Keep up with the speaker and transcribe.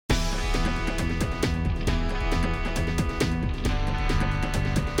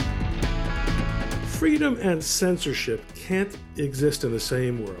Freedom and censorship can't exist in the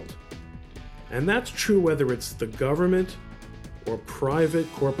same world. And that's true whether it's the government or private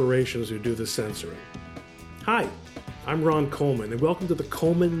corporations who do the censoring. Hi, I'm Ron Coleman, and welcome to the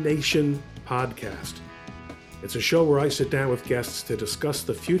Coleman Nation podcast. It's a show where I sit down with guests to discuss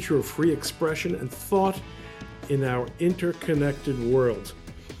the future of free expression and thought in our interconnected world.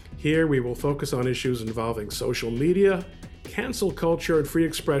 Here we will focus on issues involving social media, cancel culture, and free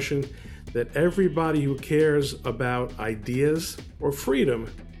expression that everybody who cares about ideas or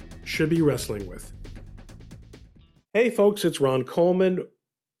freedom should be wrestling with. Hey folks, it's Ron Coleman.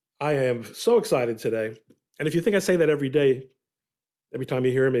 I am so excited today. And if you think I say that every day, every time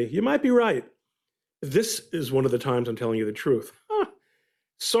you hear me, you might be right. This is one of the times I'm telling you the truth.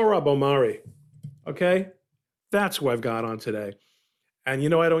 Sohrab Ahmari, okay? That's who I've got on today. And you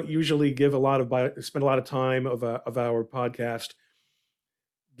know, I don't usually spend a lot of time of our podcast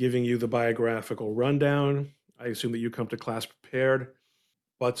giving you the biographical rundown. I assume that you come to class prepared.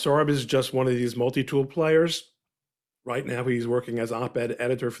 But Sohrab is just one of these multi-tool players. Right now, he's working as op-ed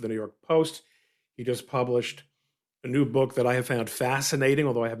editor for the New York Post. He just published a new book that I have found fascinating,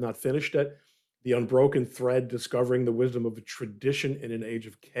 although I have not finished it. The Unbroken Thread, Discovering the Wisdom of a Tradition in an Age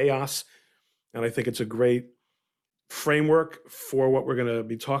of Chaos. And I think it's a great framework for what we're going to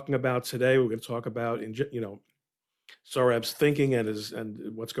be talking about today. We're going to talk about, Sohrab's thinking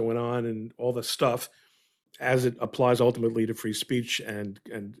and what's going on and all the stuff as it applies ultimately to free speech and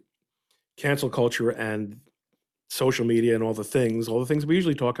cancel culture and social media and all the things we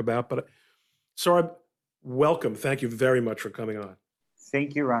usually talk about. But Sohrab, welcome. Thank you very much for coming on.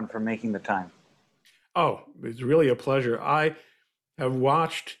 Thank you, Ron, for making the time. Oh, it's really a pleasure. I have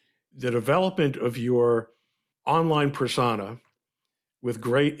watched the development of your online persona with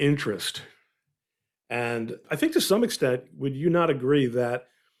great interest. And I think to some extent, would you not agree that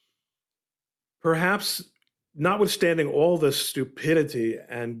perhaps notwithstanding all the stupidity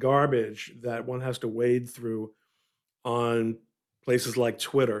and garbage that one has to wade through on places like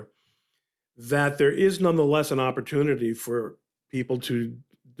Twitter, that there is nonetheless an opportunity for people to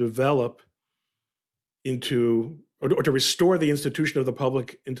develop into, or to restore the institution of the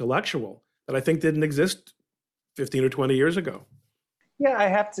public intellectual that I think didn't exist 15 or 20 years ago? Yeah, I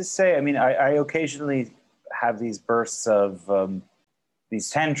have to say, I occasionally have these bursts of these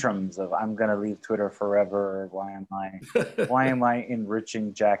tantrums of I'm going to leave Twitter forever. Why am I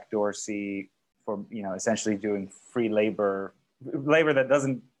enriching Jack Dorsey for, essentially doing free labor that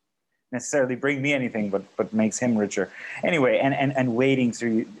doesn't necessarily bring me anything, but makes him richer. Anyway, and wading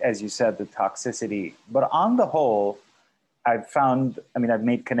through, as you said, the toxicity. But on the whole, I've found, I've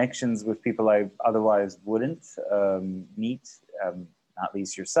made connections with people I otherwise wouldn't meet, not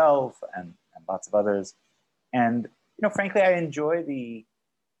least yourself and lots of others. And, frankly, I enjoy the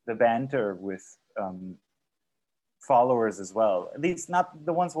banter with followers as well, at least not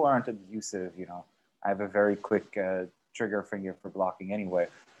the ones who aren't abusive. I have a very quick trigger finger for blocking anyway.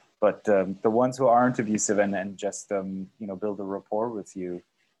 But the ones who aren't abusive and just, build a rapport with you.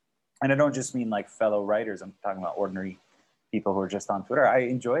 And I don't just mean like fellow writers. I'm talking about ordinary people who are just on Twitter. I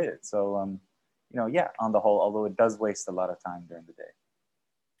enjoy it. So, on the whole, although it does waste a lot of time during the day.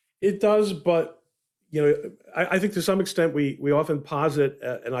 It does, but, I think to some extent we often posit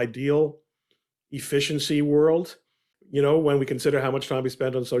an ideal efficiency world, when we consider how much time we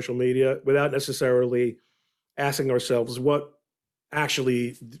spend on social media without necessarily asking ourselves what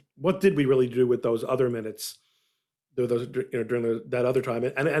did we really do with those other minutes, during that other time.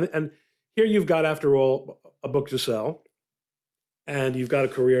 And here you've got, after all, a book to sell, and you've got a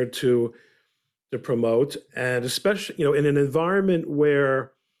career to promote, and especially, in an environment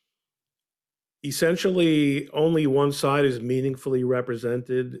where essentially only one side is meaningfully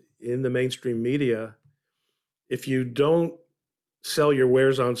represented in the mainstream media. If you don't sell your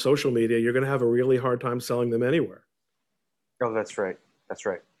wares on social media, you're going to have a really hard time selling them anywhere. Oh, that's right. That's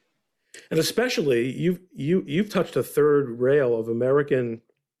right. And especially you've touched a third rail of American,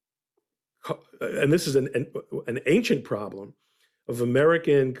 and this is an ancient problem of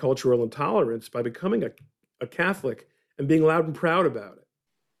American cultural intolerance by becoming a Catholic and being loud and proud about it.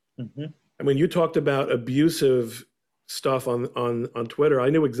 Mm-hmm. You talked about abusive stuff on Twitter.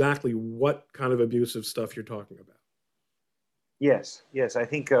 I knew exactly what kind of abusive stuff you're talking about. Yes. I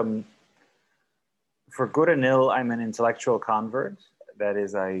think for good and ill, I'm an intellectual convert. That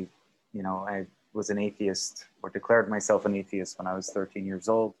is, I was an atheist, or declared myself an atheist, when I was 13 years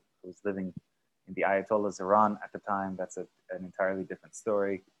old. I was living in the Ayatollah's Iran at the time. That's an entirely different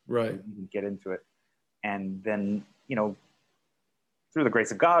story. Right. We didn't get into it. And then, through the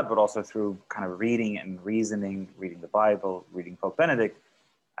grace of God, but also through kind of reading and reasoning, reading the Bible, reading Pope Benedict,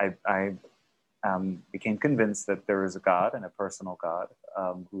 I became convinced that there is a God and a personal God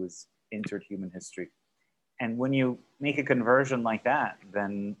who has entered human history. And when you make a conversion like that,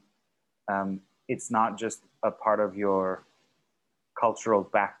 then it's not just a part of your cultural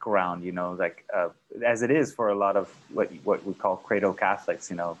background, like as it is for a lot of what we call credo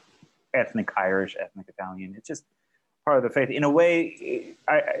Catholics, ethnic Irish, ethnic Italian. It's just part of the faith. In a way,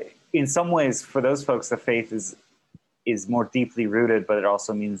 in some ways, for those folks, the faith is more deeply rooted, but it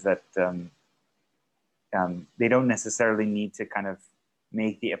also means that they don't necessarily need to kind of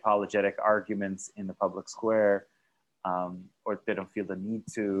make the apologetic arguments in the public square, or they don't feel the need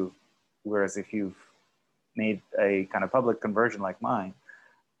to. Whereas if you've made a kind of public conversion like mine,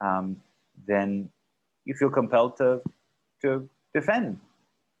 then you feel compelled to defend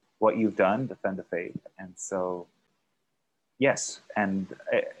what you've done, defend the faith. And so, yes, and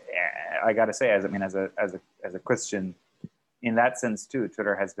I got to say, as a Christian, in that sense too,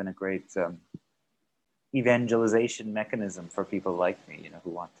 Twitter has been a great evangelization mechanism for people like me, who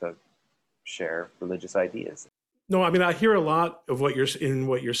want to share religious ideas. No, I mean, I hear a lot of what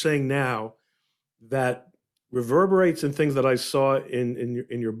you're saying now that reverberates in things that I saw in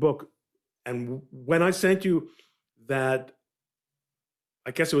your book. And when I sent you that,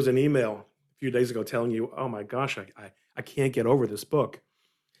 I guess it was an email a few days ago telling you, oh my gosh, I can't get over this book.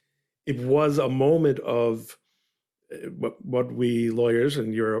 It was a moment of what we lawyers,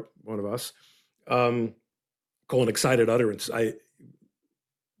 and you're one of us, call an excited utterance.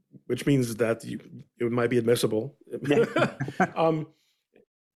 Which means that it might be admissible. Yeah.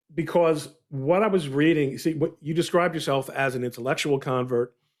 Because what I was reading, you described yourself as an intellectual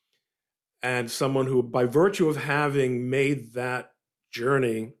convert and someone who, by virtue of having made that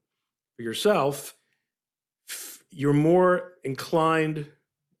journey for yourself, you're more inclined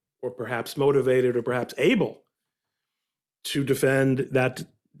or perhaps motivated or perhaps able to defend that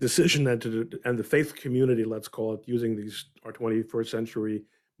decision and the faith community, let's call it, using our 21st century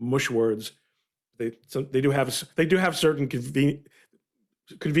mush words. They do have certain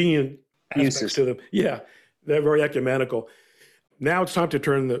convenient aspects to them. Yeah, they're very ecumenical. Now it's time to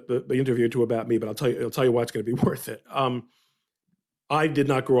turn the interview to about me, but I'll tell you why it's going to be worth it. I did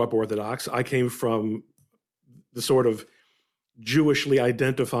not grow up Orthodox. I came from the sort of Jewishly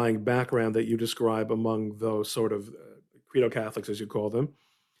identifying background that you describe among those sort of credo Catholics, as you call them.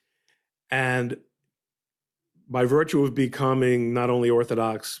 And by virtue of becoming not only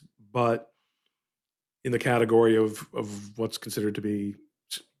Orthodox, but in the category of what's considered to be,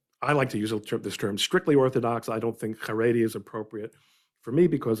 I like to use this term, strictly Orthodox. I don't think Haredi is appropriate for me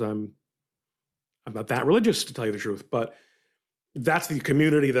because I'm not that religious, to tell you the truth. But that's the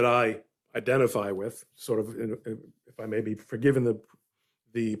community that I identify with, sort of, if I may be forgiven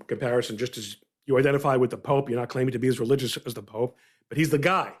the comparison, just as you identify with the Pope, you're not claiming to be as religious as the Pope, but he's the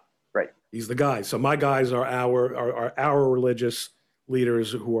guy. Right. He's the guy. So my guys are our religious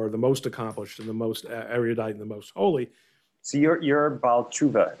leaders who are the most accomplished and the most erudite and the most holy. So you're Baal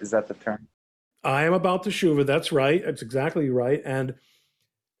Tshuva, is that the term? I am about Teshuva. That's right. That's exactly right. And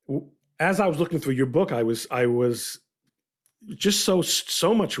as I was looking through your book, I was just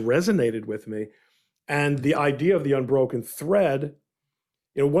so much resonated with me, and the idea of the unbroken thread.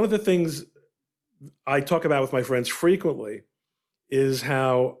 One of the things I talk about with my friends frequently is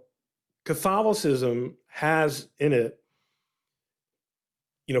how Catholicism has in it,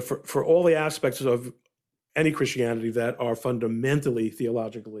 for all the aspects of any Christianity that are fundamentally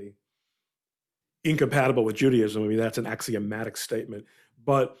theologically incompatible with Judaism. I mean, that's an axiomatic statement.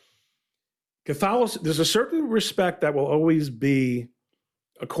 But Catholicism, there's a certain respect that will always be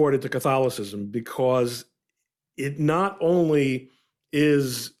accorded to Catholicism because it not only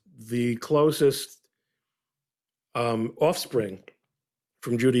is the closest offspring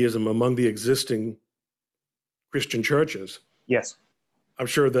from Judaism among the existing Christian churches. Yes. I'm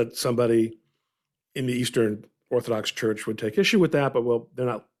sure that somebody in the Eastern Orthodox Church would take issue with that, but they're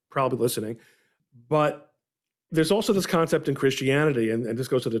not probably listening. But there's also this concept in Christianity, and this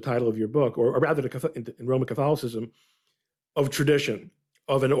goes to the title of your book, or rather in Roman Catholicism, of tradition,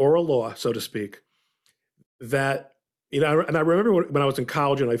 of an oral law, so to speak, that, and I remember when I was in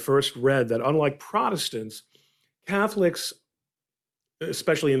college and I first read that unlike Protestants, Catholics,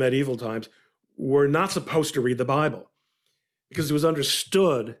 especially in medieval times, were not supposed to read the Bible because it was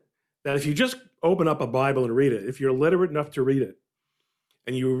understood that if you just open up a Bible and read it, if you're literate enough to read it,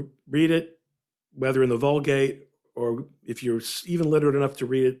 and you read it, whether in the Vulgate or if you're even literate enough to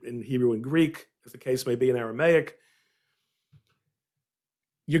read it in Hebrew and Greek, as the case may be in Aramaic,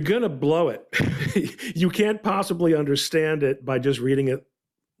 you're going to blow it. You can't possibly understand it by just reading it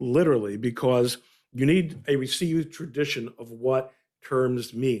literally because you need a received tradition of what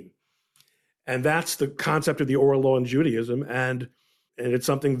terms mean. And that's the concept of the oral law in Judaism. And it's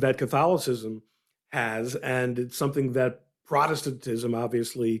something that Catholicism has, and it's something that Protestantism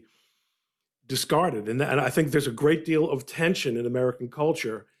obviously discarded. And I think there's a great deal of tension in American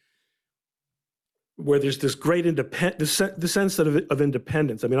culture where there's this great the sense of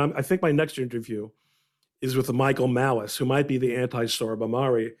independence. I mean, I think my next interview is with Michael Malice, who might be the anti-Sohrab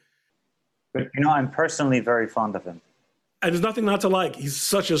Ahmari. But, I'm personally very fond of him. And there's nothing not to like. He's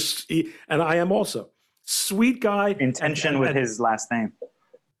such and I am also, sweet guy. In tension with his last name.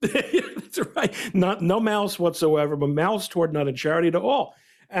 That's right. No malice whatsoever, but malice toward none and charity to all.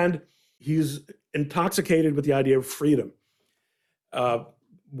 And he's intoxicated with the idea of freedom,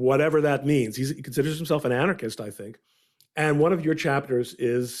 whatever that means. He considers himself an anarchist, I think. And one of your chapters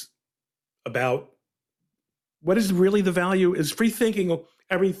is about what is really the value, is free thinking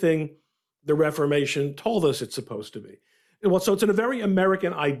everything the Reformation told us it's supposed to be. Well, so it's a very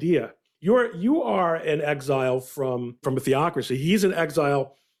American idea. You are an exile from a theocracy. He's an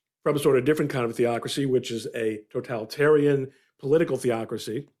exile from a sort of different kind of theocracy, which is a totalitarian political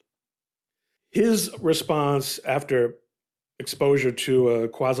theocracy. His response after exposure to a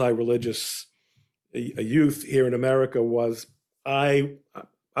quasi-religious a youth here in America was, I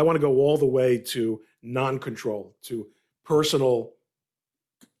want to go all the way to non-control, to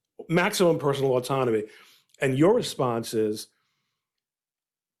maximum personal autonomy. And your response is,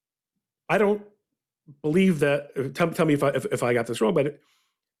 I don't believe that. Tell me if I got this wrong, but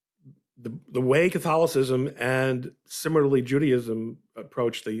the way Catholicism and similarly Judaism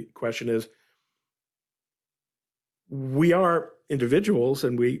approach the question is, we are individuals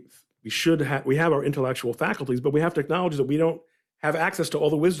and we have our intellectual faculties, but we have to acknowledge that we don't have access to all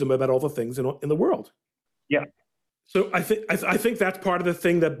the wisdom about all the things in the world. Yeah. So I think that's part of the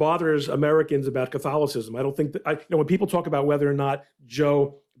thing that bothers Americans about Catholicism. I don't think that when people talk about whether or not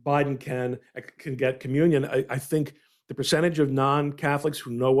Joe Biden can get communion, I think the percentage of non-Catholics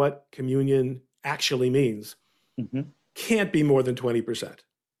who know what communion actually means can't be more than 20%.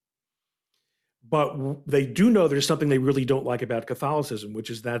 But they do know there's something they really don't like about Catholicism, which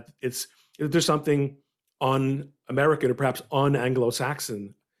is that there's something un-American or perhaps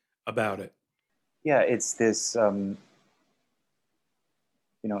un-Anglo-Saxon about it. Yeah, it's this, in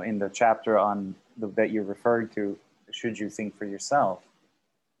the chapter that you're referring to, should you think for yourself,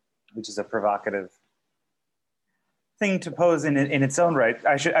 which is a provocative thing to pose in its own right.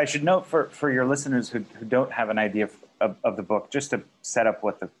 I should note for your listeners who don't have an idea of the book, just to set up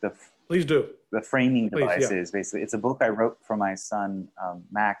what the Please do. The framing device is. Basically, it's a book I wrote for my son,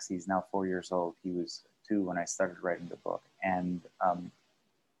 Max. He's now 4 years old. He was 2 when I started writing the book. And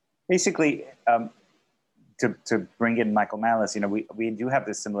basically, to bring in Michael Malice, we do have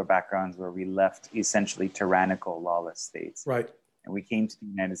this similar backgrounds where we left essentially tyrannical, lawless states. Right. And we came to the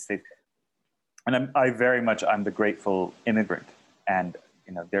United States. And I'm the grateful immigrant. And,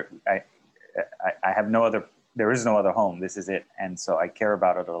 I have there is no other home. This is it. And so I care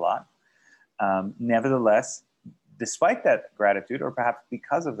about it a lot. Nevertheless, despite that gratitude, or perhaps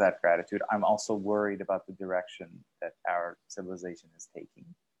because of that gratitude, I'm also worried about the direction that our civilization is taking,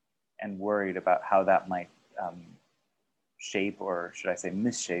 and worried about how that might shape, or should I say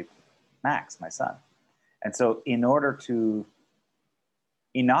misshape, Max, my son. And so in order to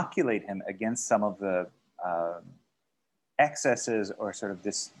inoculate him against some of the excesses or sort of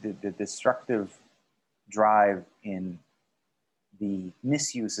the destructive drive in the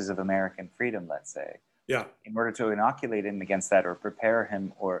misuses of American freedom, let's say. Yeah. In order to inoculate him against that, or prepare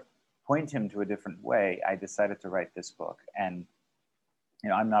him, or point him to a different way, I decided to write this book. And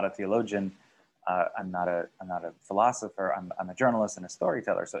I'm not a theologian. I'm not a philosopher. I'm a journalist and a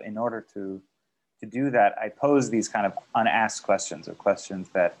storyteller. So in order to do that, I pose these kind of unasked questions, or questions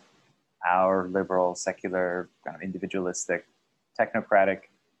that our liberal, secular, kind of individualistic, technocratic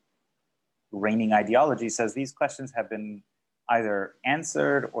reigning ideology says these questions have been either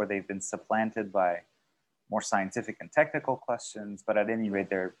answered or they've been supplanted by more scientific and technical questions, but at any rate,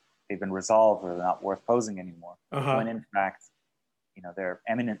 they've been resolved, or they're not worth posing anymore. When in fact, they're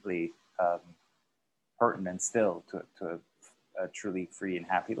eminently pertinent still to a truly free and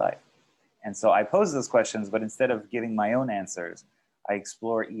happy life. And so I pose those questions, but instead of giving my own answers, I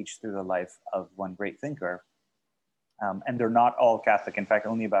explore each through the life of one great thinker. And they're not all Catholic. In fact,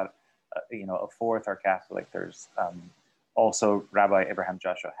 only about a fourth are Catholic. There's also Rabbi Abraham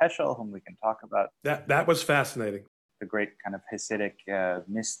Joshua Heschel, whom we can talk about. That was fascinating. The great kind of Hasidic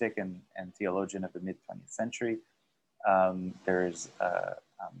mystic and theologian of the mid-20th century. There's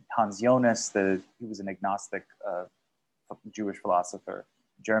Hans Jonas, he was an agnostic Jewish philosopher,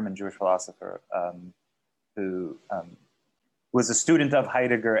 German Jewish philosopher, who was a student of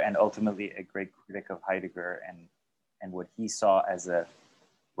Heidegger and ultimately a great critic of Heidegger and what he saw as a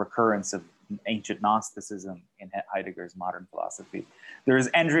recurrence of ancient Gnosticism in Heidegger's modern philosophy. There is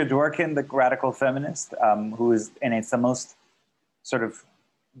Andrea Dworkin, the radical feminist, who is, and it's the most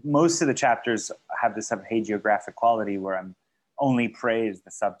most of the chapters have this sort of hagiographic quality where I'm only praise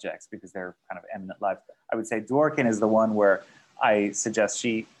the subjects because they're kind of eminent lives. I would say Dworkin is the one where I suggest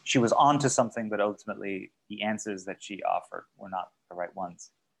she was onto something, but ultimately the answers that she offered were not the right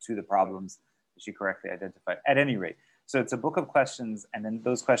ones to the problems that she correctly identified. At any rate, so it's a book of questions, and then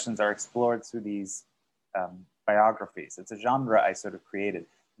those questions are explored through these biographies. It's a genre I sort of created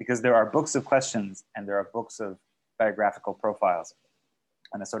because there are books of questions and there are books of biographical profiles,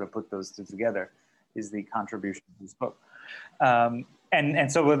 and I sort of put those two together is the contribution of this book.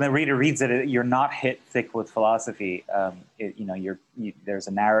 And so when the reader reads it, you're not hit thick with philosophy. There's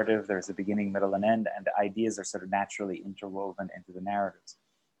a narrative, there's a beginning, middle, and end, and the ideas are sort of naturally interwoven into the narratives.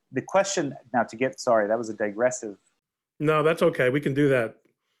 The question now sorry, that was a digressive. No, that's okay. We can do that.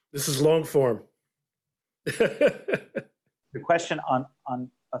 This is long form. The question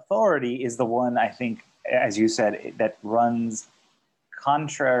on authority is the one, I think, as you said, that runs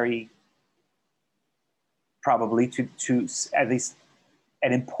contrary probably to at least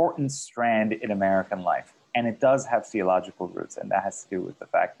an important strand in American life. And it does have theological roots, and that has to do with the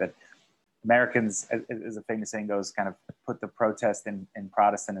fact that Americans, as a famous saying goes, kind of put the protest in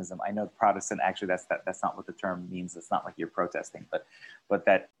Protestantism. I know Protestant, actually, that's not what the term means. It's not like you're protesting, but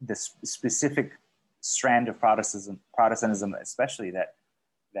that this specific strand of Protestantism, especially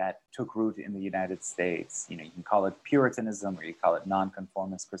that took root in the United States, you can call it Puritanism or you call it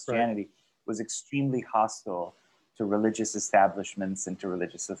nonconformist Christianity, right, was extremely hostile to religious establishments and to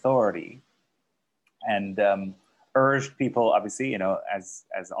religious authority, and urged people, obviously,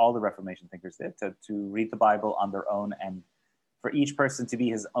 as all the Reformation thinkers did, to read the Bible on their own and for each person to be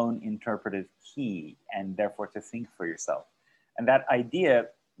his own interpretive key and therefore to think for yourself. And that idea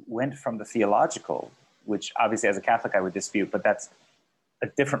went from the theological, which obviously as a Catholic I would dispute, but that's a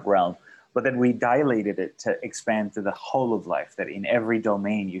different realm. But then we dilated it to expand to the whole of life, that in every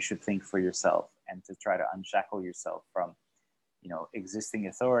domain you should think for yourself and to try to unshackle yourself from, existing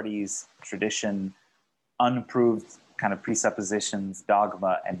authorities, tradition, unproved kind of presuppositions,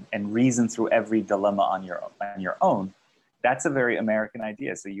 dogma, and reason through every dilemma on your own. That's a very American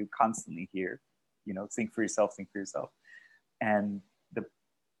idea. So you constantly hear, think for yourself, think for yourself. And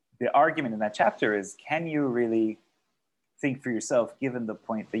the argument in that chapter is, can you really think for yourself, given the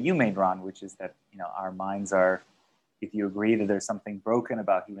point that you made, Ron, which is that, our minds are, if you agree that there's something broken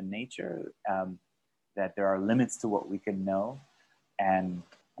about human nature, that there are limits to what we can know, and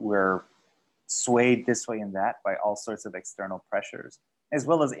we're swayed this way and that by all sorts of external pressures, as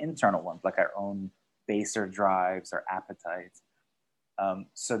well as internal ones, like our own baser drives or appetites.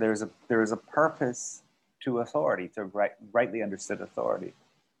 So there is a purpose to authority, to rightly understood authority.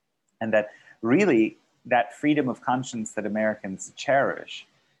 And that really, that freedom of conscience that Americans cherish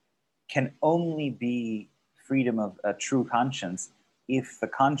can only be freedom of a true conscience if the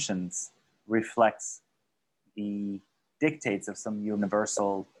conscience reflects the dictates of some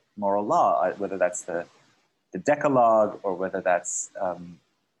universal moral law, whether that's the Decalogue or whether that's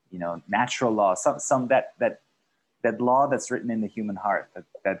natural law, some that law that's written in the human heart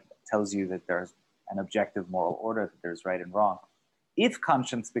that tells you that there's an objective moral order, that there's right and wrong. If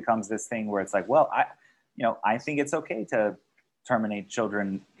conscience becomes this thing where it's like, well, I think it's okay to terminate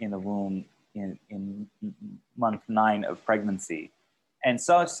children in the womb in month 9 of pregnancy. And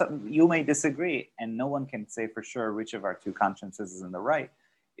so you may disagree, and no one can say for sure which of our two consciences is in the right.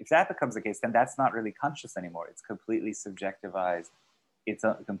 If that becomes the case, then that's not really conscious anymore. It's completely subjectivized. It's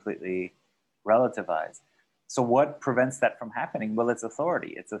completely relativized. So what prevents that from happening? Well, it's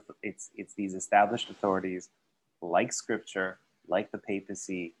authority. It's these established authorities like Scripture, like the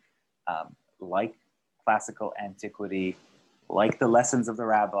papacy, like classical antiquity, like the lessons of the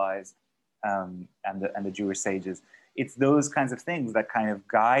rabbis and the Jewish sages. It's those kinds of things that kind of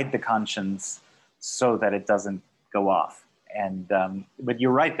guide the conscience so that it doesn't go off. And but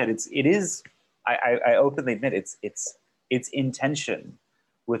you're right that it is. I openly admit it's in tension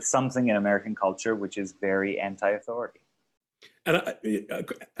with something in American culture which is very anti-authority. And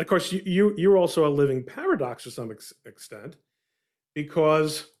of course, you're also a living paradox to some extent,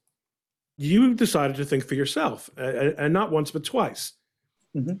 because you decided to think for yourself, and not once but twice.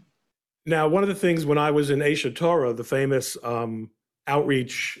 Mm-hmm. Now, one of the things when I was in Aish Torah, the famous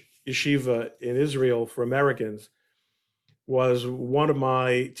outreach yeshiva in Israel for Americans, was one of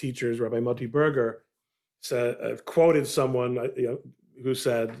my teachers, Rabbi Moti Berger, quoted someone who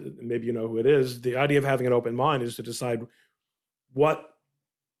said, maybe you know who it is, the idea of having an open mind is to decide what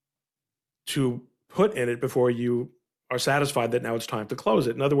to put in it before you are satisfied that now it's time to close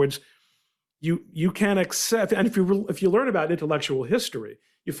it. In other words, you can accept, and if you learn about intellectual history,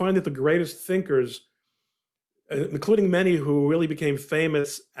 you find that the greatest thinkers, including many who really became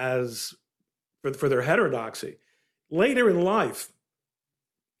famous for their heterodoxy, later in life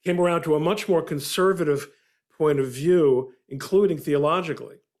came around to a much more conservative point of view, including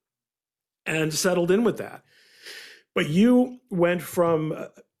theologically, and settled in with that. But you went from,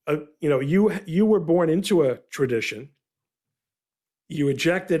 you were born into a tradition, you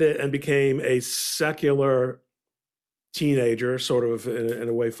ejected it and became a secular teenager, sort of in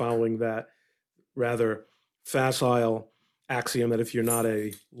a way following that rather facile axiom that if you're not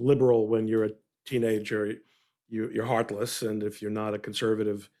a liberal when you're a teenager, you're heartless, and if you're not a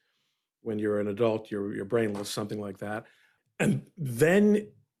conservative when you're an adult, you're brainless, something like that. And then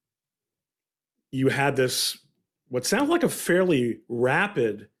you had this, what sounds like a fairly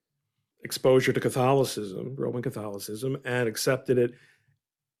rapid exposure to Catholicism, Roman Catholicism, and accepted it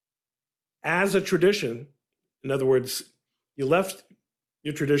as a tradition. In other words, you left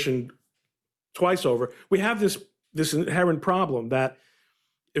your tradition twice over. We have this inherent problem that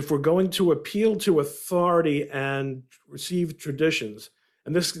if we're going to appeal to authority and receive traditions,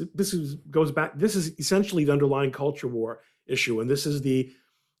 and goes back, this is essentially the underlying culture war issue, and this is the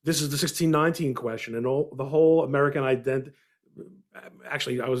 1619 question, and the whole American identity.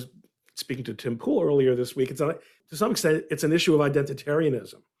 Actually, I was speaking to Tim Pool earlier this week. To some extent, it's an issue of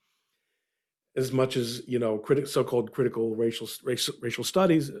identitarianism, as much as so-called critical racial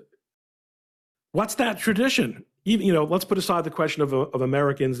studies. What's that tradition? Even let's put aside the question of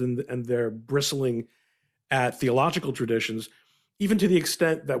Americans and their bristling at theological traditions, even to the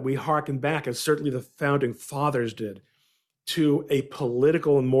extent that we hearken back, as certainly the founding fathers did, to a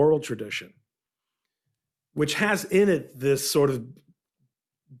political and moral tradition, which has in it this sort of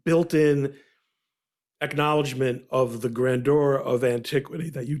built-in acknowledgement of the grandeur of antiquity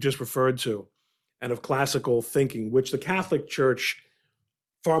that you just referred to, and of classical thinking, which the Catholic Church,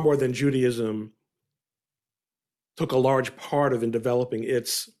 far more than Judaism, took a large part of in developing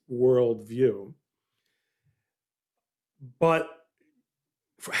its worldview. But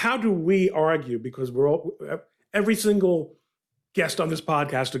how do we argue? Because every single guest on this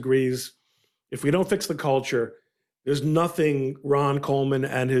podcast agrees, if we don't fix the culture, there's nothing Ron Coleman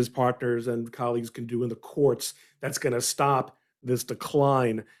and his partners and colleagues can do in the courts that's going to stop this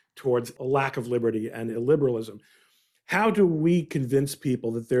decline towards a lack of liberty and illiberalism. How do we convince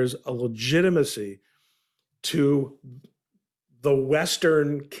people that there's a legitimacy to the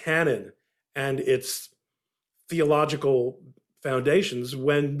Western canon and its theological foundations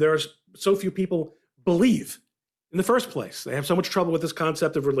when there's so few people believe in the first place? They have so much trouble with this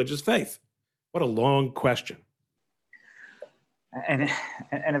concept of religious faith. What a long question. And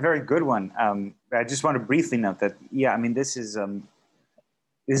a very good one. I just want to briefly note that, this is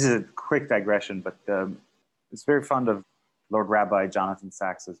a quick digression, but it's very fond of Lord Rabbi Jonathan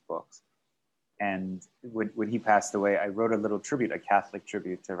Sachs's books. And when he passed away, I wrote a little tribute, a Catholic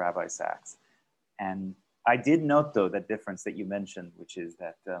tribute to Rabbi Sachs. And I did note, though, that difference that you mentioned, which is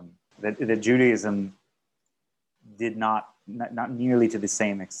that Judaism did not nearly to the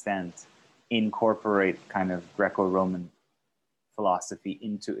same extent incorporate kind of Greco-Roman philosophy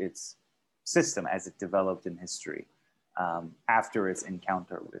into its system as it developed in history after its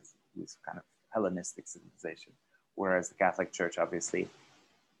encounter with kind of Hellenistic civilization. Whereas the Catholic Church obviously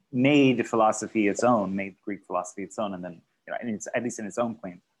made philosophy its own, made Greek philosophy its own, and then, at least in its own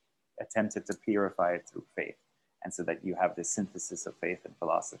claim, attempted to purify it through faith. And so that you have this synthesis of faith and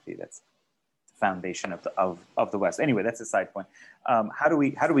philosophy that's the foundation of the West. Anyway, that's a side point. How do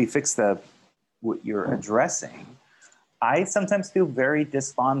we fix what you're addressing? I sometimes feel very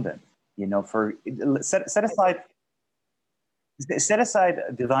despondent, set aside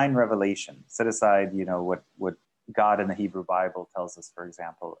divine revelation, set aside, what God in the Hebrew Bible tells us, for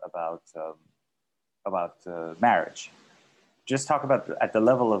example, about marriage. Just talk about at the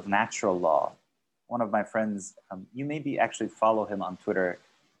level of natural law. One of my friends, you maybe actually follow him on Twitter.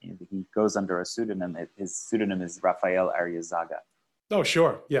 He goes under a pseudonym. His pseudonym is Rafael Ariezaga. Oh,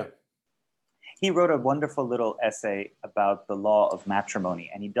 sure. Yeah. He wrote a wonderful little essay about the law of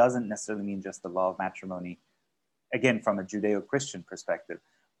matrimony. And he doesn't necessarily mean just the law of matrimony, again, from a Judeo-Christian perspective,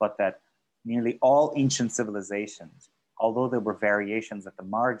 but that nearly all ancient civilizations, although there were variations at the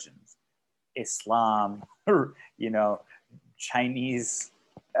margins, Islam, Chinese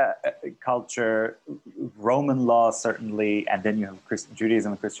culture, Roman law certainly, and then you have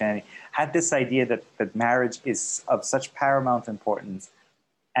Judaism and Christianity, had this idea that marriage is of such paramount importance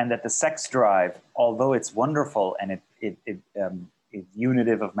and that the sex drive, although it's wonderful and it's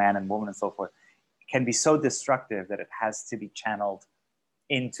unitive of man and woman and so forth, can be so destructive that it has to be channeled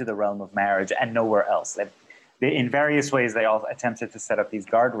into the realm of marriage and nowhere else. In various ways, they all attempted to set up these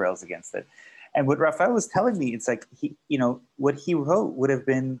guardrails against it. And what Raphael was telling me, it's like what he wrote would have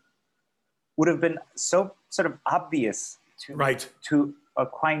been so sort of obvious to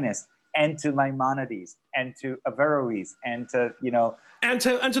Aquinas and to Maimonides and to Averroes and to and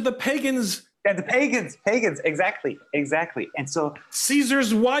to the pagans. And the pagans, exactly. And so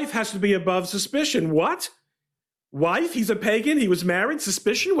Caesar's wife has to be above suspicion. What? Wife? He's a pagan. He was married.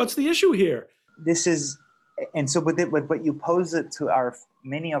 Suspicion? What's the issue here? This is, and so but you pose it to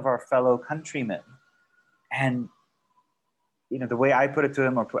many of our fellow countrymen, and the way I put it to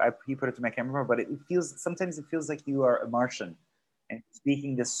him, or he put it to me, I can't remember, but sometimes it feels like you are a Martian and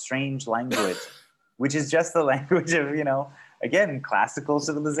speaking this strange language, which is just the language of, again, classical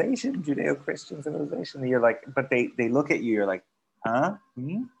civilization, Judeo-Christian civilization. You're like, but they look at you, you're like, huh?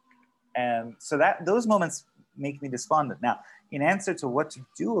 Hmm? And so those moments make me despondent. Now, in answer to what to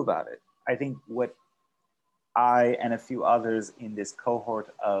do about it, I think what I and a few others in this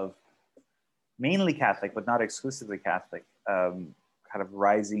cohort of mainly Catholic, but not exclusively Catholic, kind of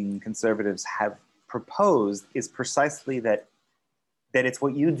rising conservatives have proposed is precisely that it's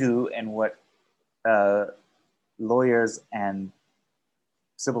what you do and what lawyers and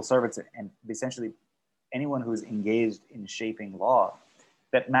civil servants and essentially anyone who's engaged in shaping law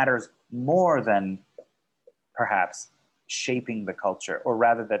that matters more than perhaps shaping the culture, or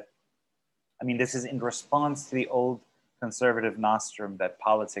rather this is in response to the old conservative nostrum that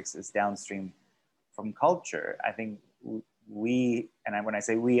politics is downstream from culture. I think when I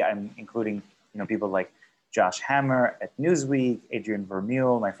say we, I'm including people like Josh Hammer at Newsweek, Adrian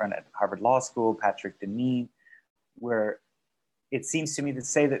Vermeule, my friend at Harvard Law School, Patrick Deneen, where it seems to me to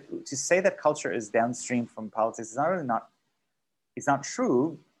say that culture is downstream from politics is it's not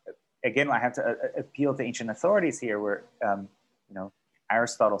true. Again, I have to appeal to ancient authorities here, where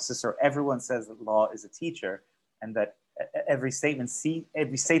Aristotle, Cicero, everyone says that law is a teacher, and that every statesman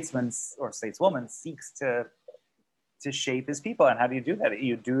or stateswoman seeks to shape his people. And how do you do that?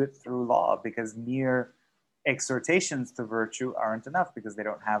 You do it through law, because mere exhortations to virtue aren't enough, because they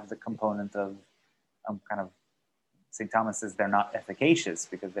don't have the component of kind of, St. Thomas says they're not efficacious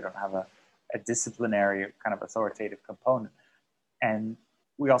because they don't have a disciplinary kind of authoritative component. And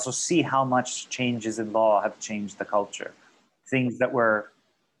we also see how much changes in law have changed the culture. Things that were,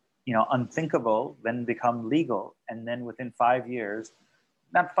 unthinkable then become legal. And then within 5 years,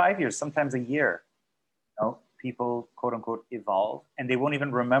 not 5 years, sometimes a year, people, quote unquote, evolve. And they won't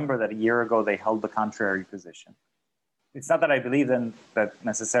even remember that a year ago they held the contrary position. It's not that I believe then that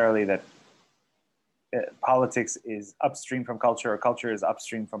necessarily that politics is upstream from culture or culture is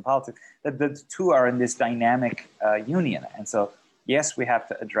upstream from politics. That the two are in this dynamic union. And so, yes, we have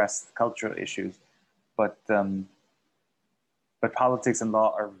to address cultural issues, but politics and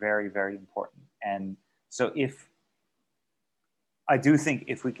law are very, very important. And so I do think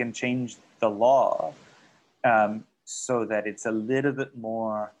if we can change the law so that it's a little bit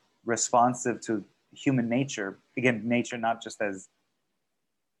more responsive to human nature, again, nature not just as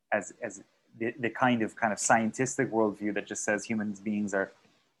the kind of scientific worldview that just says human beings are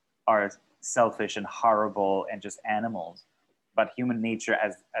selfish and horrible and just animals, but human nature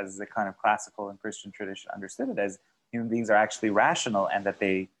as the kind of classical and Christian tradition understood it as human beings are actually rational, and that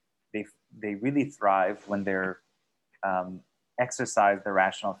they really thrive when they're exercise their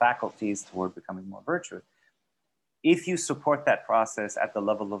rational faculties toward becoming more virtuous. If you support that process at the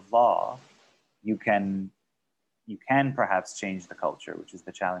level of law, you can perhaps change the culture, which is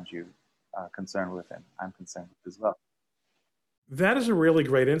the challenge you concerned with, and I'm concerned with as well. That is a really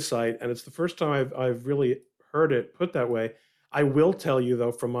great insight, and it's the first time I've really heard it put that way. I will tell you,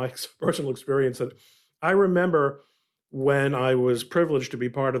 though, from my personal experience, that I remember when I was privileged to be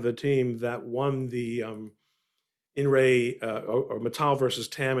part of the team that won the In Re or Mittal versus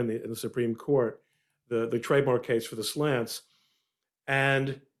Tam in the Supreme Court, the trademark case for the slants,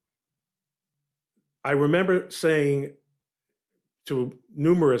 and I remember saying to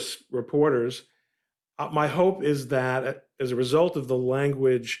numerous reporters, my hope is that as a result of the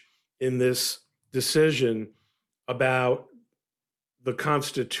language in this decision about the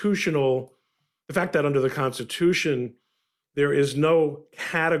fact that under the Constitution, there is no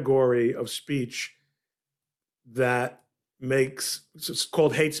category of speech that it's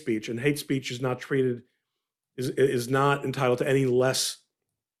called hate speech, and hate speech is not entitled to any less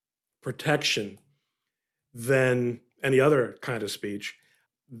protection than any other kind of speech.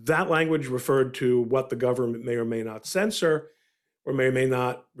 That language referred to what the government may or may not censor, or may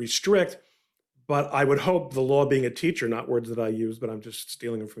not restrict. But I would hope, the law being a teacher, not words that I use, but I'm just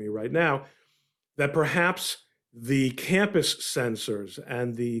stealing them from you right now, that perhaps the campus censors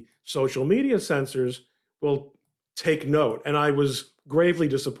and the social media censors will take note. And I was gravely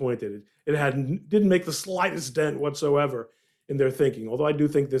disappointed. Didn't make the slightest dent whatsoever in their thinking. Although I do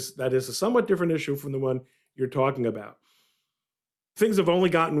think that is a somewhat different issue from the one you're talking about. Things have only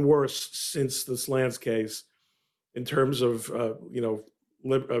gotten worse since the Slants case in terms of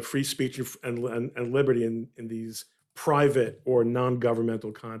free speech and liberty in these private or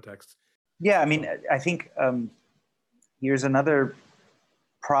non-governmental contexts. Yeah, I mean, I think here's another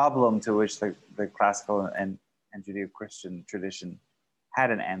problem to which the classical and Judeo-Christian tradition had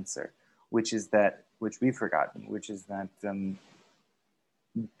an answer, which we've forgotten, which is that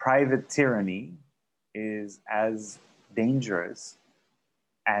private tyranny is as dangerous,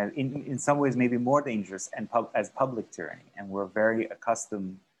 and in some ways maybe more dangerous as public tyranny. And we're very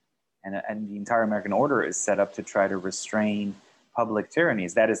accustomed, and the entire American order is set up to try to restrain public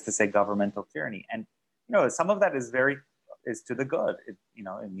tyrannies, that is to say governmental tyranny. And some of that is to the good. It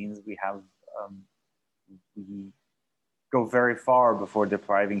means we go very far before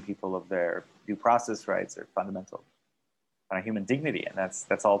depriving people of their due process rights or fundamental kind of human dignity, and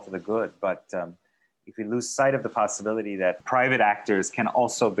that's all to the good. But if we lose sight of the possibility that private actors can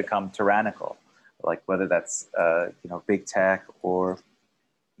also become tyrannical, like whether that's big tech or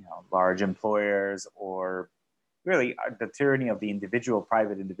large employers, or really the tyranny of the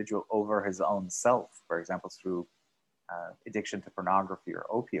private individual over his own self, for example, through addiction to pornography or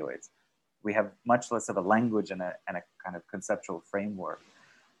opioids, we have much less of a language and a kind of conceptual framework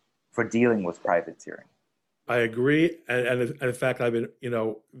for dealing with private tyranny. I agree, and in fact,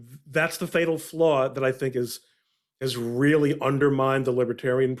 that's the fatal flaw that I think has really undermined the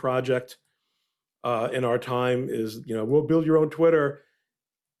libertarian project in our time. Is we'll build your own Twitter.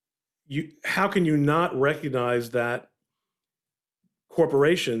 How can you not recognize that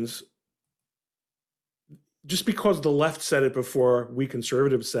corporations, just because the left said it before we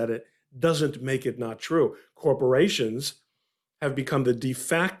conservatives said it, doesn't make it not true. Corporations have become the de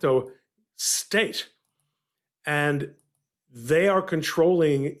facto state, and they are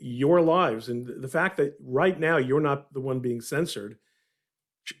controlling your lives. And the fact that right now you're not the one being censored,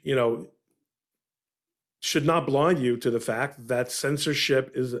 should not blind you to the fact that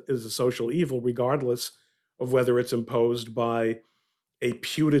censorship is a social evil, regardless of whether it's imposed by a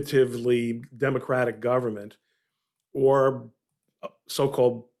putatively democratic government or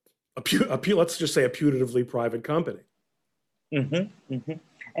so-called let's just say a putatively private company. Mm-hmm, mm-hmm.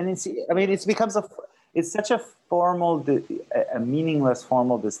 And it's such a formal, a meaningless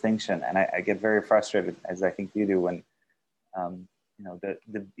formal distinction, and I get very frustrated, as I think you do, when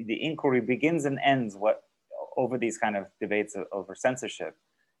the inquiry begins and ends over these kind of debates over censorship.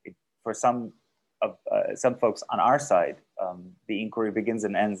 For some folks on our side, the inquiry begins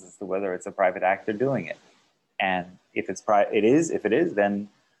and ends as to whether it's a private actor doing it, and if it is, then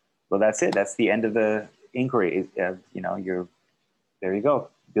well, that's it. That's the end of the inquiry. There you go.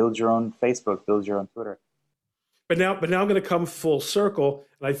 Build your own Facebook. Build your own Twitter. But now I'm going to come full circle,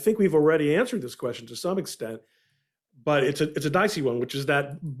 and I think we've already answered this question to some extent. But it's a dicey one, which is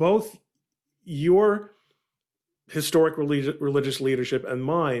that both your historic religious leadership and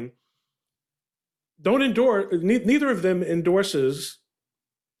mine don't endorse. Neither of them endorses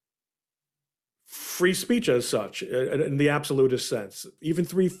free speech as such, in the absolutist sense. Even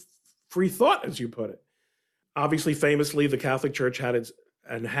free thought, as you put it. Obviously, famously, the Catholic Church had its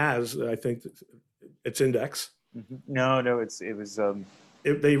and has, I think, its index. Mm-hmm. No, it was.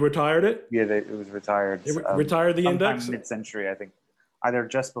 They retired it. Yeah, it was retired. They retired the index mid-century, I think, either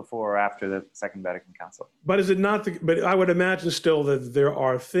just before or after the Second Vatican Council. But is it not? But I would imagine still that there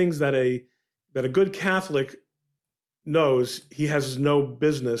are things that a good Catholic knows he has no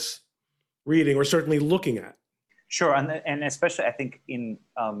business reading or certainly looking at. Sure, and especially I think in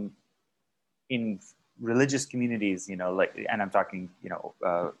religious communities, and I'm talking,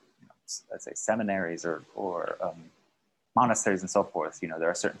 let's say seminaries or monasteries and so forth. There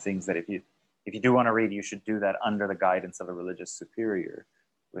are certain things that if you do want to read, you should do that under the guidance of a religious superior,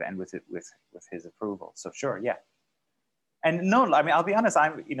 and with his approval. So sure, yeah. And no, I mean, I'll be honest.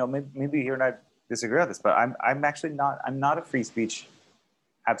 Maybe you and I disagree on this, but I'm actually not. I'm not a free speech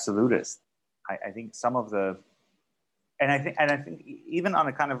absolutist. I think some of the, and I think even on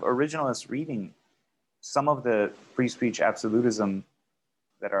a kind of originalist reading, some of the free speech absolutism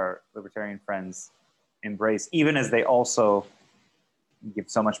that our libertarian friends embrace, even as they also give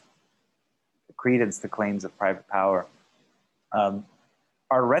so much credence to claims of private power, are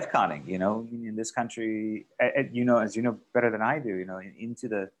are retconning. In this country, as you know better than I do, into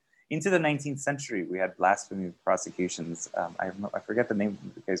the 19th century, we had blasphemy prosecutions. I forget the name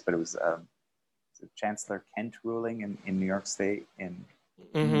of the case, but it was Chancellor Kent ruling in New York State in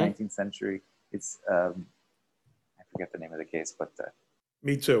the 19th century. It's I forget the name of the case, but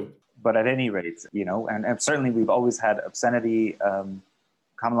me too. But at any rate, and certainly we've always had obscenity,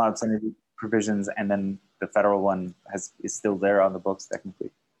 common law obscenity provisions, and then the federal one is still there on the books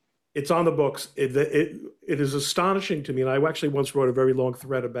technically. It's on the books. It is astonishing to me, and I actually once wrote a very long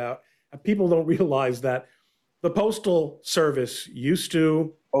thread about people don't realize that the Postal Service used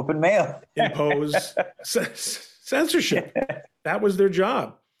to open mail impose censorship. That was their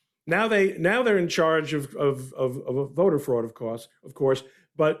job. Now they're in charge of voter fraud, of course.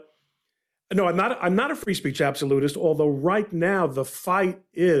 But no, I'm not a free speech absolutist. Although right now the fight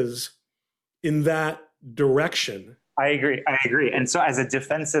is in that direction. I agree. And so, as a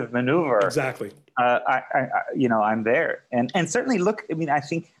defensive maneuver, exactly. I'm there, and certainly look. I mean, I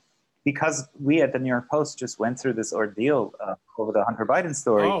think because we at the New York Post just went through this ordeal over the Hunter Biden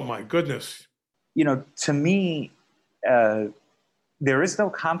story. Oh my goodness. To me, there is no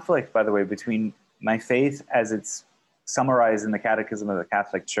conflict, by the way, between my faith as it's summarized in the Catechism of the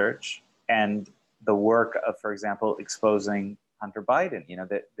Catholic Church and the work of, for example, exposing Hunter Biden.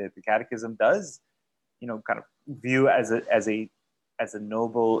 The Catechism does, kind of view as a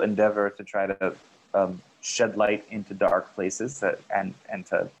noble endeavor to try to shed light into dark places and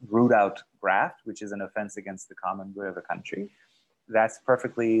to root out graft, which is an offense against the common good of the country. That's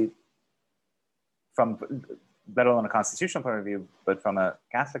perfectly, from let alone a constitutional point of view, but from a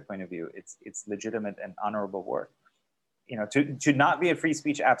Catholic point of view, it's legitimate and honorable work. To not be a free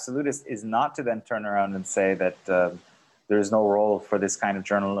speech absolutist is not to then turn around and say that there's no role for this kind of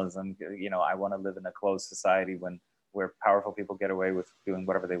journalism. I want to live in a closed society where powerful people get away with doing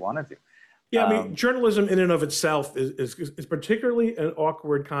whatever they want to do. Yeah, I mean, journalism in and of itself is particularly an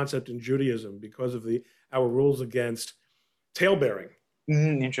awkward concept in Judaism because of our rules against talebearing.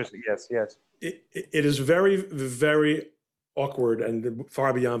 Interesting. Yes. It is very, very awkward and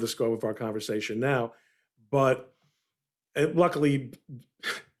far beyond the scope of our conversation now. But luckily,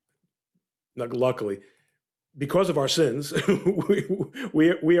 because of our sins,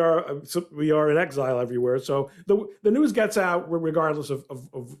 we are in exile everywhere. So the news gets out regardless of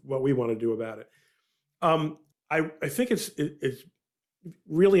what we want to do about it. I think it's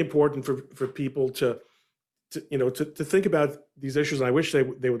really important for people to think about these issues. And I wish they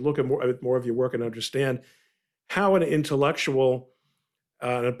would look at more of your work and understand how an intellectual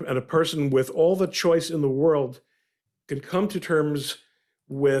and a person with all the choice in the world can come to terms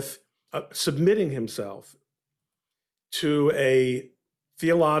with submitting himself to a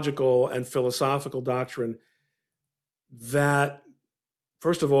theological and philosophical doctrine that,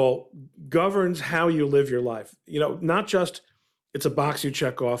 first of all, governs how you live your life. Not just it's a box you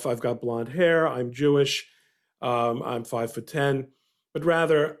check off. I've got blonde hair. I'm Jewish. I'm 5'10", but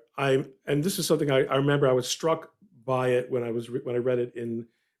rather and this is something I remember. I was struck by it when I read it in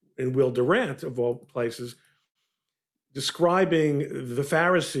Will Durant, of all places, describing the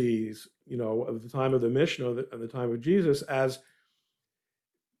Pharisees, of the time of the Mishnah and the time of Jesus, as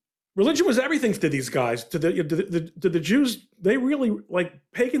religion was everything to these guys. To the Jews, they really, like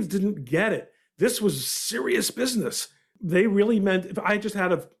pagans, didn't get it. This was serious business. They really meant. If I just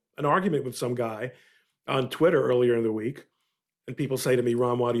had an argument with some guy on Twitter earlier in the week, and people say to me,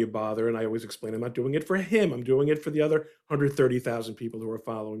 "Ron, why do you bother?" And I always explain, I'm not doing it for him. I'm doing it for the other 130,000 people who are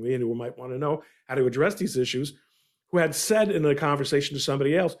following me and who might want to know how to address these issues, who had said in a conversation to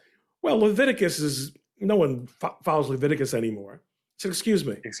somebody else, well, Leviticus is, no one follows Leviticus anymore. I said, excuse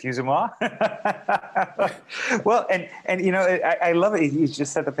me. Excusez-moi? Well, and I love it. You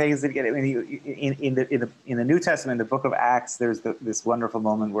just said the pagans didn't get it. In the New Testament, the book of Acts, there's this wonderful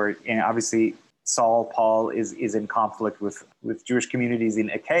moment where, obviously, Paul is in conflict with Jewish communities in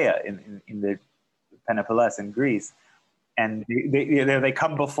Achaia, in the Peloponnese in Greece. And they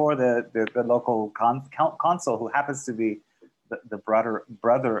come before the local consul, who happens to be the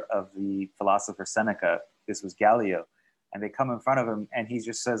brother of the philosopher Seneca. This was Gallio, and they come in front of him, and he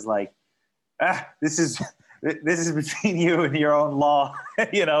just says, like, this is between you and your own law. I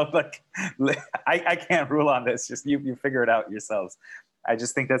can't rule on this. Just you figure it out yourselves. I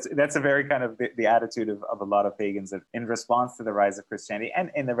just think that's a very kind of the attitude of a lot of pagans in response to the rise of Christianity and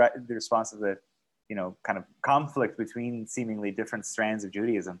in the response of the kind of conflict between seemingly different strands of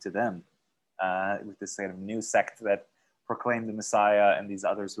Judaism to them, with this kind of new sect that proclaimed the Messiah and these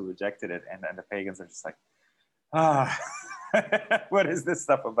others who rejected it. And the pagans are just like, what is this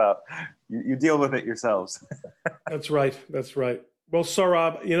stuff about? You deal with it yourselves. That's right. Well,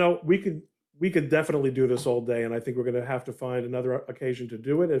 Sohrab, we could definitely do this all day, and I think we're going to have to find another occasion to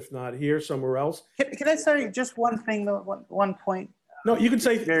do it, if not here, somewhere else. Can I say just one thing though? One point. No, you can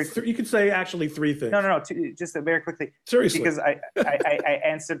say Very you can say actually three things. No. Just very quickly. Seriously, because I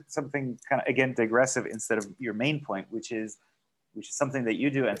answered something kind of again digressive instead of your main point, which is something that you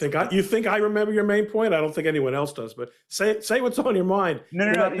do. And you think I remember your main point? I don't think anyone else does. But say what's on your mind.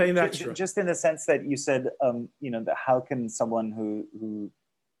 No. Not paying extra. Just in the sense that you said, that how can someone who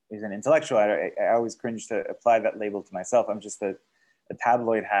is an intellectual, I always cringe to apply that label to myself. I'm just a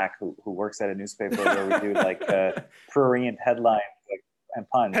tabloid hack who works at a newspaper where we do like prurient headlines and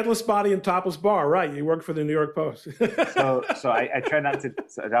puns. Headless body and topless bar, right? You work for the New York Post. so I try not to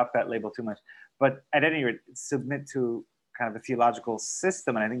adopt that label too much. But at any rate, submit to kind of a theological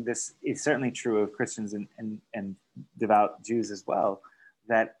system, and I think this is certainly true of Christians and devout Jews as well,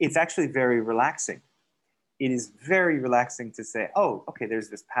 that it's actually very relaxing. It is very relaxing to say, oh, okay, there's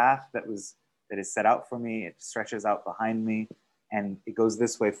this path that is set out for me, it stretches out behind me, and it goes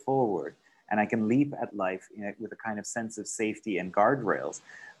this way forward. And I can leap at life with a kind of sense of safety and guardrails,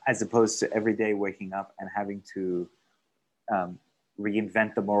 as opposed to every day waking up and having to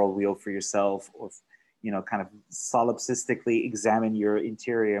reinvent the moral wheel for yourself, or kind of solipsistically examine your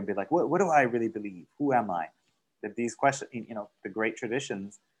interior and be like, what do I really believe? Who am I? That these questions, the great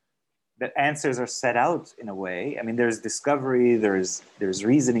traditions, that answers are set out in a way. I mean, there's discovery, there's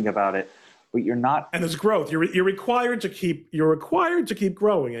reasoning about it, but you're not. And there's growth. You're required to keep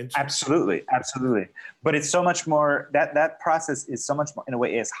growing. And absolutely. But it's so much more. That process is so much more, in a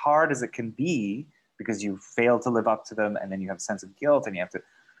way, as hard as it can be, because you fail to live up to them, and then you have a sense of guilt, and you have to.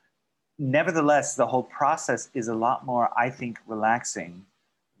 Nevertheless, the whole process is a lot more, I think, relaxing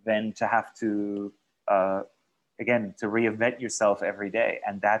than to have to, again, to reinvent yourself every day.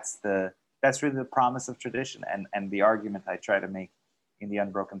 And that's really the promise of tradition, and the argument I try to make in the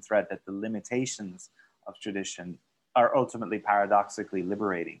Unbroken Thread, that the limitations of tradition are ultimately paradoxically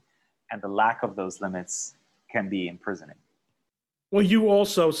liberating, and the lack of those limits can be imprisoning. Well, you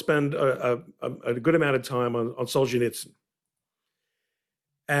also spend a good amount of time on Solzhenitsyn.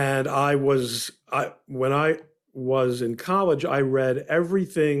 And when I was in college, I read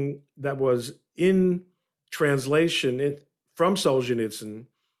everything that was in translation from Solzhenitsyn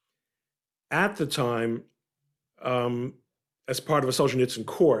at the time as part of a Solzhenitsyn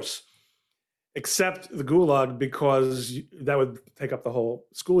course, except the Gulag, because that would take up the whole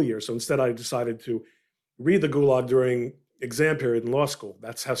school year. So instead, I decided to read the Gulag during exam period in law school.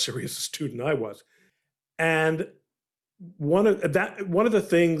 That's how serious a student I was. And one of the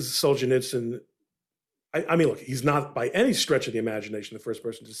things Solzhenitsyn, I mean, look, he's not by any stretch of the imagination the first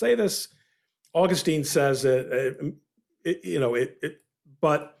person to say this. Augustine says it,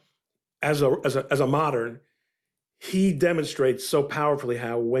 but as a modern, he demonstrates so powerfully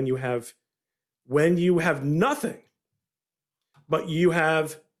how when you have nothing, but you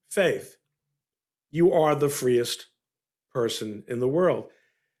have faith, you are the freest person in the world,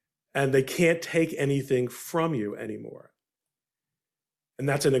 and they can't take anything from you anymore. And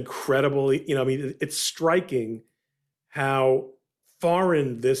that's an incredible, it's striking how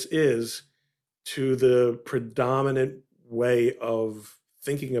foreign this is to the predominant way of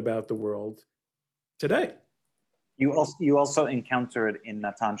thinking about the world today. You also encounter it in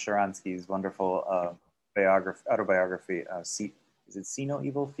Natan Sharansky's wonderful autobiography. Is it See No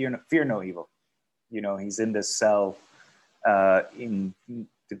Evil? Fear No Evil. He's in this cell in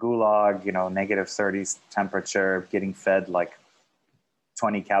the Gulag, negative 30s temperature, getting fed like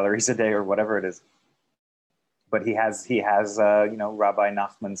 20 calories a day or whatever it is. But he has Rabbi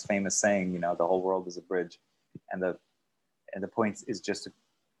Nachman's famous saying, the whole world is a bridge, and the point is just to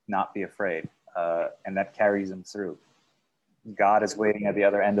not be afraid, and that carries him through. God is waiting at the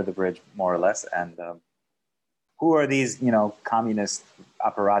other end of the bridge, more or less, and who are these communist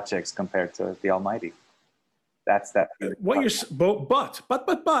apparatchiks compared to the Almighty? That's that. What you're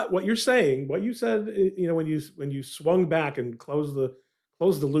saying, what you said, when you swung back and closed the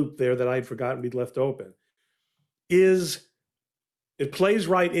loop there that I had forgotten we'd left open, is it plays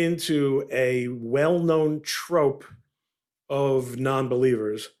right into a well-known trope of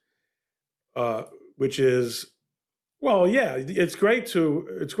non-believers, which is, well, yeah, it's great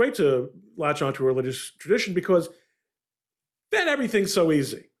to latch onto a religious tradition because then everything's so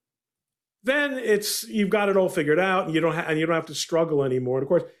easy. Then you've got it all figured out, and you don't have to struggle anymore. And of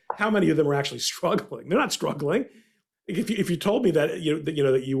course, how many of them are actually struggling? They're not struggling. If you told me that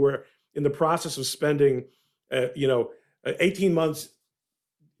that you were in the process of spending 18 months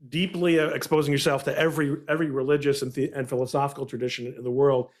deeply exposing yourself to every religious and philosophical tradition in the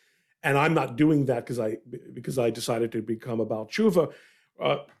world, And I'm not doing that because I decided to become a Baal Tshuva.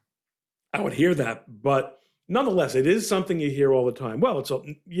 I would hear that, but nonetheless, it is something you hear all the time. Well,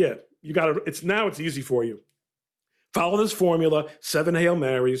 you got to. It's easy for you. Follow this formula: 7 Hail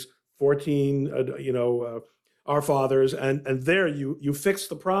Marys, 14, Our Fathers, and there you fix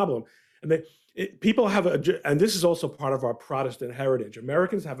the problem. And people have and this is also part of our Protestant heritage.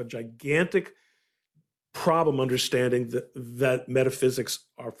 Americans have a gigantic problem understanding that metaphysics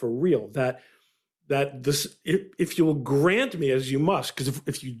are for real. That this, if you will grant me, as you must, because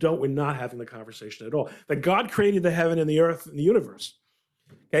if you don't, we're not having the conversation at all. That God created the heaven and the earth and the universe,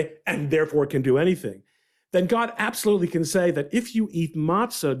 okay, and therefore can do anything. Then God absolutely can say that if you eat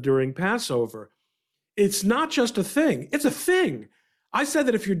matzah during Passover, it's not just a thing; it's a thing. I said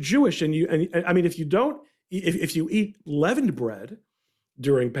that if you're Jewish if you eat leavened bread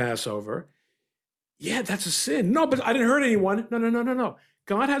during Passover, yeah, that's a sin. No, but I didn't hurt anyone. No.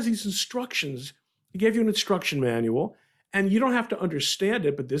 God has these instructions. He gave you an instruction manual, and you don't have to understand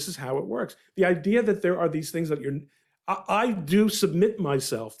it, but this is how it works. The idea that there are these things that I do submit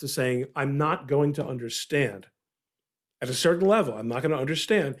myself to saying I'm not going to understand. At a certain level, I'm not going to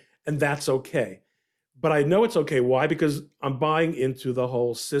understand, and that's okay. But I know it's okay. Why? Because I'm buying into the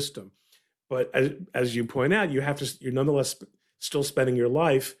whole system. But as you point out, you're nonetheless still spending your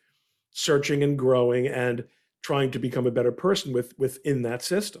life searching and growing and trying to become a better person within that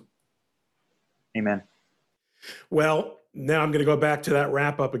system. Amen. Well, now I'm going to go back to that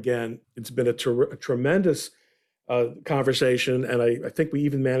wrap up again. It's been a tremendous conversation, and I think we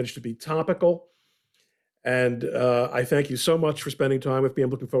even managed to be topical. And I thank you so much for spending time with me.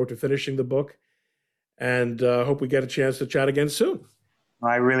 I'm looking forward to finishing the book, and hope we get a chance to chat again soon.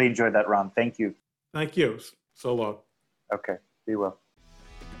 I really enjoyed that, Ron. Thank you. Thank you. So long. Okay. Be well.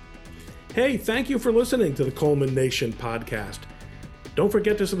 Hey, thank you for listening to the Coleman Nation podcast. Don't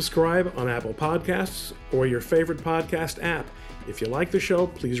forget to subscribe on Apple Podcasts or your favorite podcast app. If you like the show,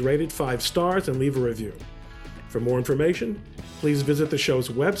 please rate it 5 stars and leave a review. For more information, please visit the show's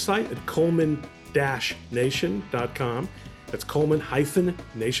website at coleman-nation.com. That's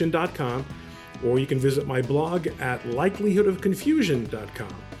coleman-nation.com. Or you can visit my blog at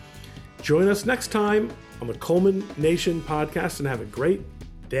likelihoodofconfusion.com. Join us next time on the Coleman Nation podcast and have a great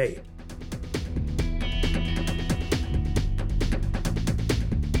day.